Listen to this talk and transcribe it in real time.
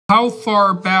How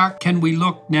far back can we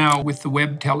look now with the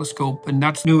Webb telescope? And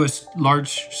that's the newest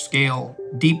large-scale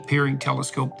deep peering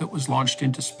telescope that was launched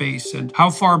into space. And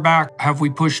how far back have we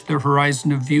pushed the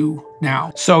horizon of view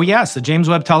now? So yes, the James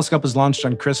Webb telescope was launched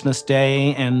on Christmas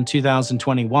Day in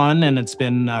 2021, and it's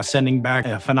been sending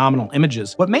back phenomenal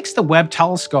images. What makes the Webb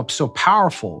telescope so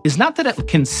powerful is not that it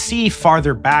can see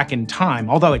farther back in time,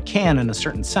 although it can in a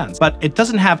certain sense, but it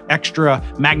doesn't have extra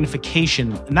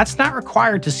magnification, and that's not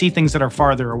required to see things that are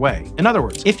farther away. In other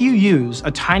words, if you use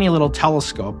a tiny little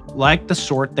telescope like the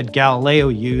sort that Galileo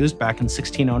used back in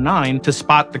 1609 to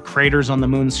spot the craters on the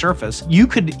moon's surface, you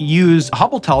could use a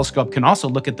Hubble telescope can also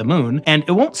look at the moon, and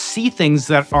it won't see things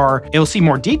that are, it'll see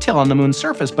more detail on the moon's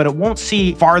surface, but it won't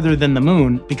see farther than the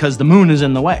moon because the moon is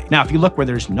in the way. Now, if you look where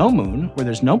there's no moon, where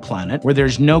there's no planet, where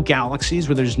there's no galaxies,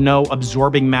 where there's no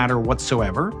absorbing matter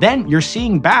whatsoever, then you're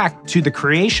seeing back to the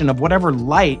creation of whatever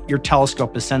light your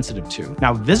telescope is sensitive to.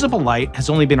 Now, visible light has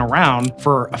only been around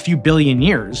for a few billion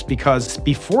years because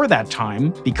before that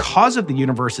time, because of the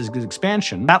universe's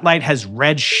expansion, that light has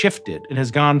red shifted. It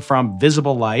has gone from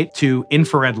visible light to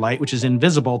infrared light, which is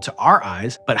invisible to our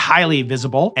eyes, but highly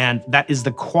visible, and that is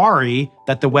the quarry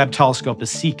that the Webb telescope is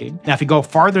seeking. Now, if you go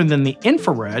farther than the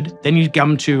infrared, then you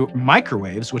come to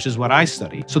microwaves, which is what I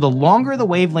study. So the longer the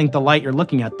wavelength of light you're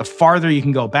looking at, the farther you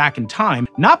can go back in time,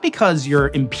 not because you're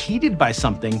impeded by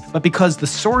something, but because the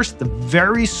source, the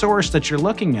very source that you're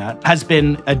looking at, has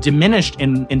been diminished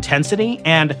in intensity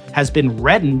and has been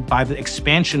reddened by the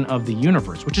expansion of the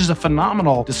universe, which is a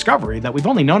phenomenal discovery that we've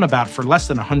only known about for less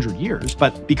than 100 years.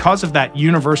 But because of that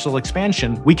universal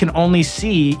expansion, we can only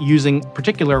see using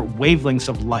particular wavelengths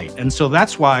of light. And so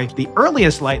that's why the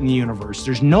earliest light in the universe,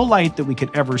 there's no light that we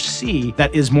could ever see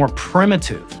that is more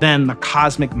primitive than the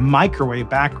cosmic microwave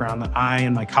background that I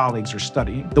and my colleagues are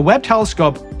studying. The Webb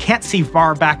telescope can't see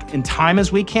far back in time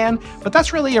as we can, but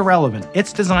that's really irrelevant.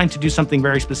 It's designed to do something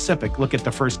very specific. Look at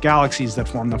the first galaxies that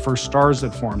formed, the first stars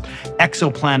that formed,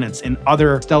 exoplanets and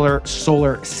other stellar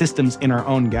solar systems in our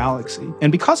own galaxy.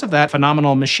 And because of that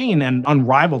phenomenal machine and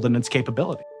unrivaled in its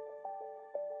capability.